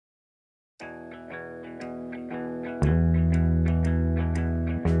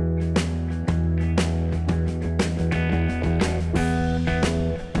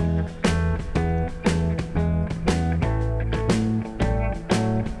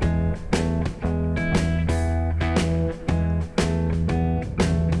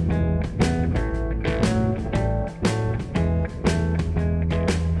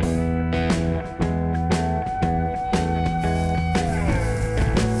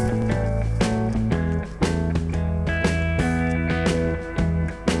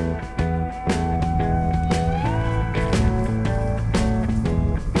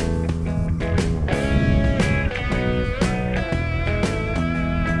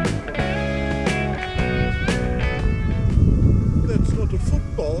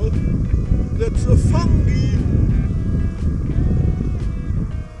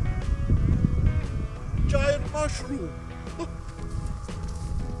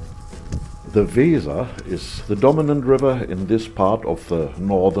The Weser is the dominant river in this part of the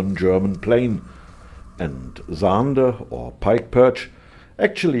northern German plain, and Zander, or pikeperch,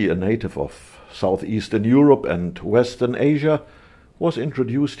 actually a native of southeastern Europe and Western Asia, was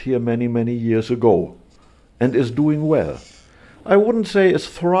introduced here many years ago, and is doing well. I wouldn't say is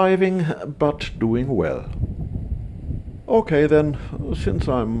thriving, but doing well. Okay then, since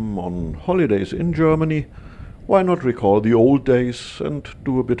I'm on holidays in Germany, why not recall the old days and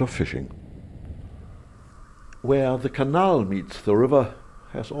do a bit of fishing? Where the canal meets the river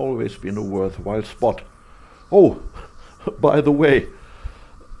has always been a worthwhile spot. Oh, by the way,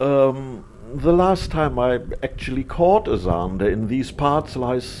 the last time I actually caught a zander in these parts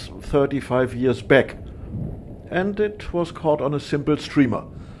lies 35 years back, and it was caught on a simple streamer,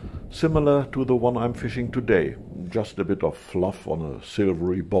 similar to the one I'm fishing today, just a bit of fluff on a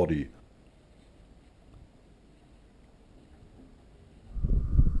silvery body.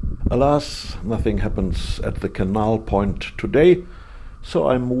 Alas, nothing happens at the canal point today, so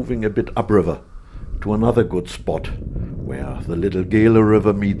I'm moving a bit upriver to another good spot, where the little Gele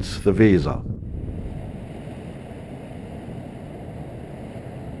River meets the Weser.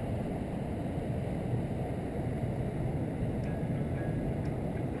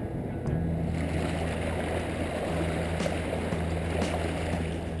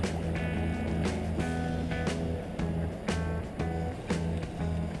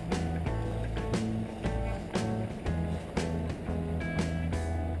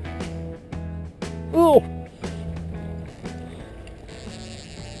 Oh!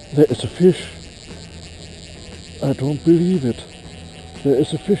 There is a fish. I don't believe it. There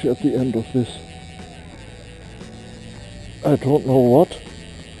is a fish at the end of this. I don't know what.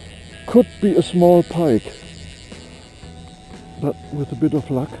 Could be a small pike. But with a bit of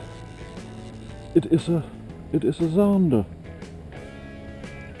luck, it is a zander.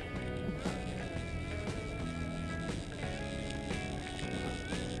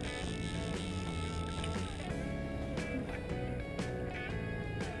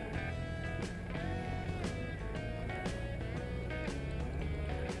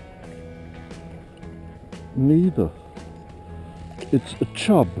 Neither. It's a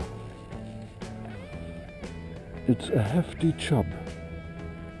chub. It's a hefty chub.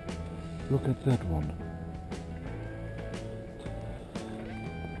 Look at that one.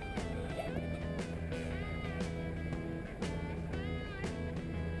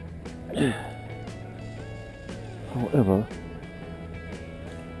 However,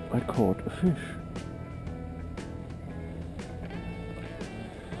 I caught a fish.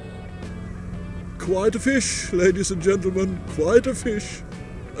 Quite a fish, ladies and gentlemen, quite a fish.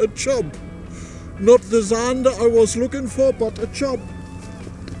 A chub. Not the zander I was looking for, but a chub.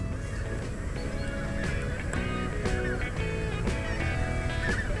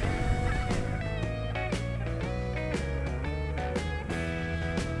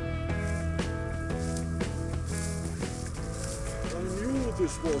 I knew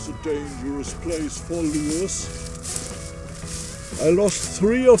this was a dangerous place for lures. I lost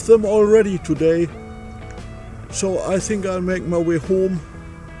 3 of them already today, so I think I'll make my way home,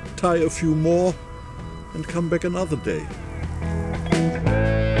 tie a few more, and come back another day.